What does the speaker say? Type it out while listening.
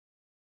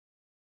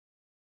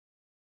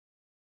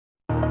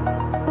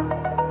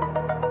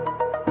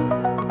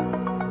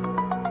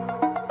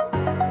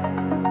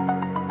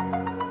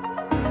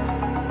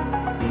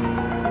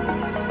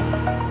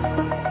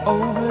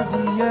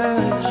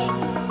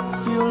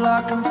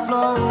like I'm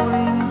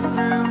floating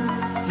through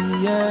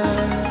the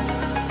air.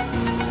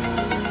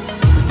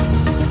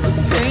 The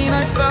pain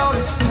I felt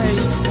is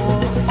paid for,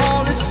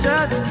 all is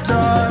said and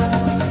done.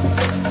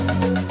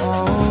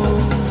 Oh,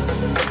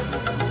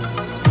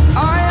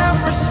 I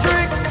am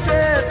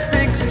restricted,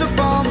 fixed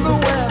upon the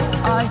web.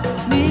 I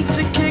need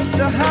to kick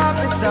the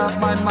habit that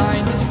my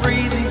mind is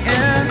breathing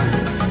in.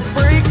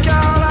 Break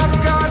out, I've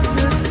got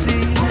to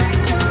see.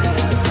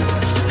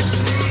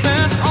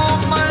 Spent all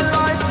my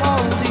life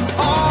holding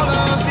all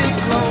of it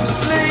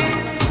closely.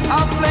 I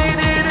played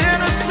it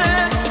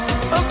innocent,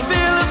 a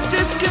feel of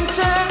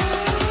discontent.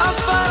 I'm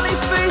finally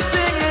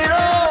facing it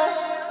all,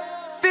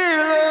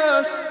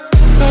 fearless.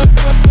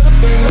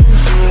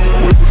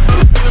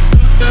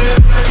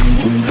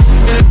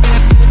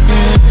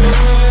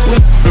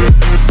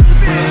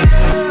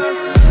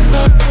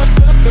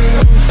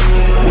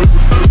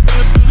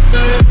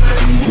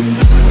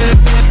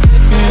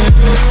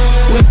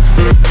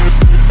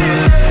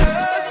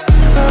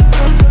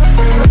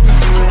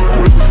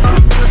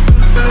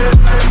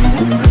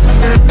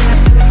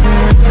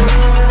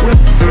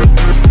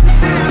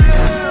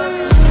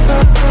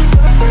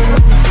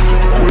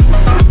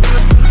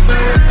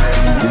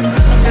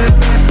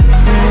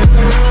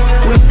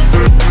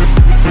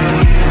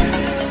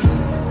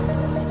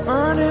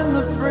 Burning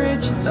the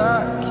bridge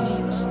that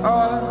keeps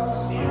us.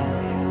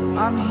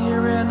 I'm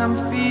here and I'm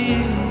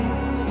feeling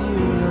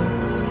fearless.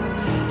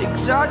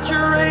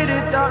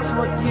 Exaggerated, that's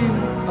what you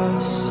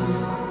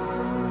assume.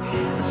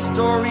 The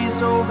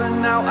story's over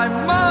now, I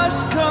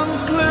must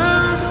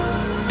conclude.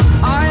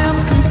 I am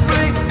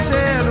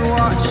conflicted,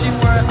 watching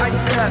where I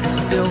step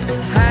still,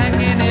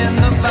 hanging in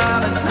the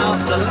balance. Not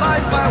the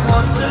life I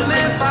want to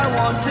live, I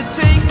want to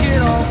take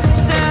it all.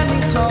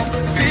 Standing tall,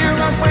 fear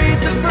I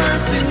weighed the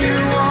person you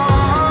are.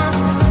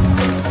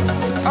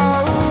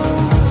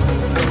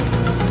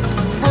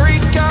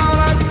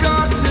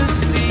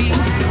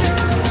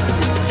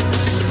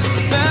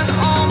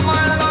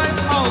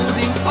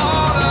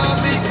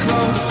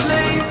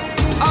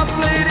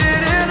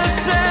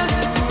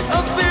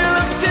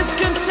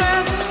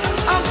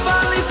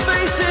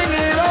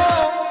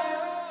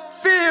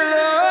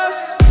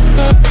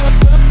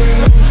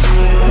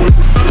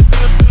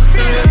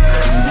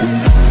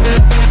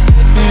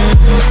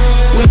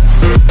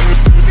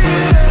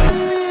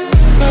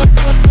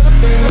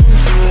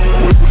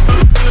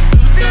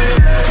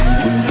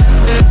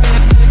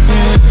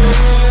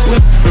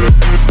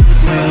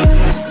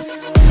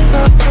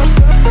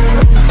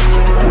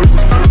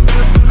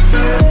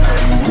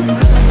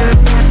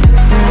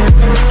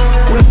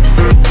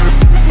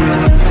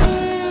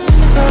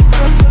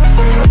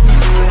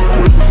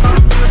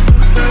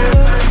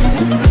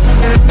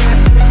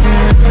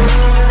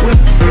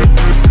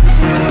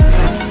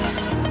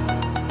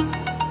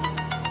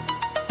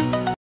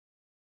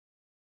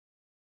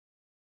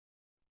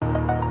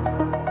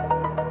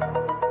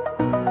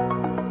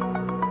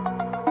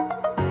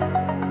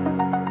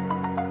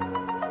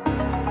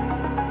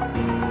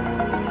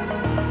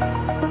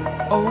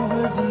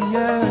 Over the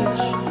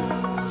edge,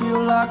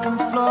 feel like I'm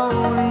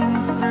floating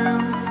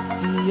through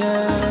the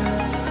air.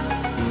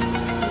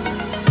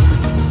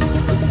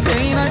 The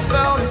pain I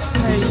felt is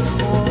paid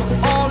for,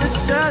 all is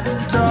said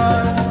and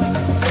done.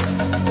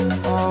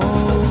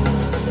 Oh,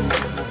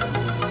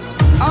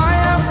 I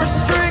am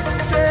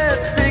restricted,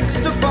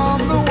 fixed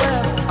upon the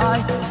web. I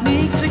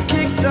need to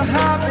kick the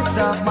habit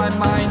that my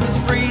mind is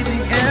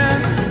breathing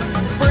in.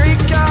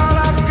 Break out,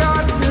 I've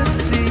got to see.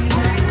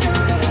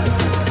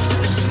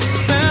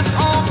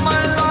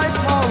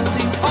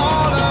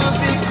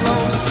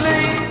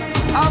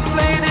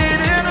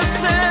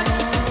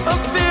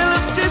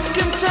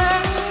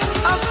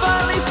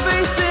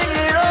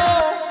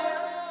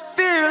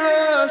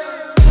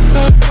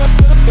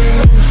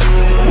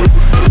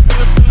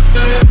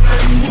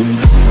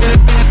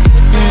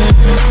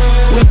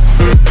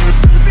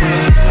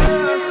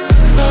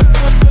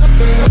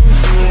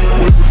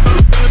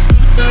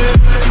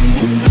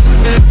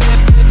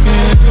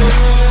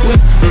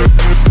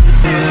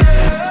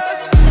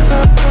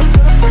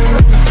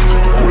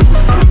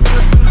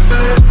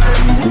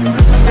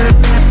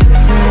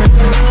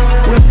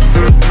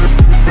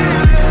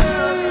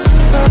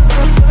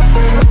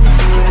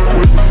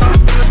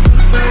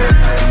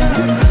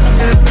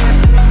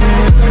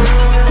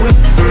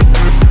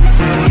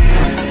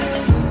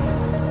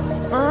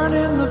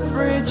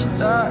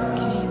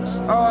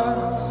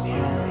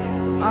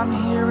 I'm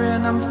here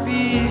and I'm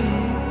feeling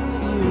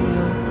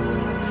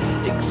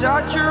fearless.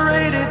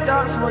 Exaggerated,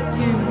 that's what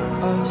you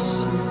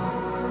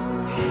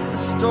assume. The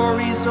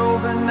story's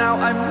over now,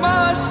 I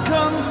must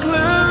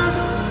conclude.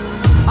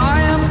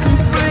 I am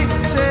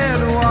conflicted,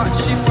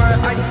 watching where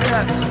I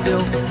step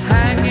still,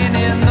 hanging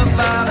in the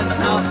balance.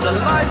 Not the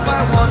life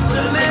I want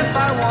to live,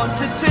 I want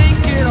to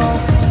take it all.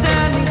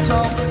 Standing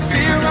tall,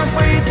 fear I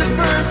weighed the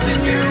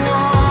person you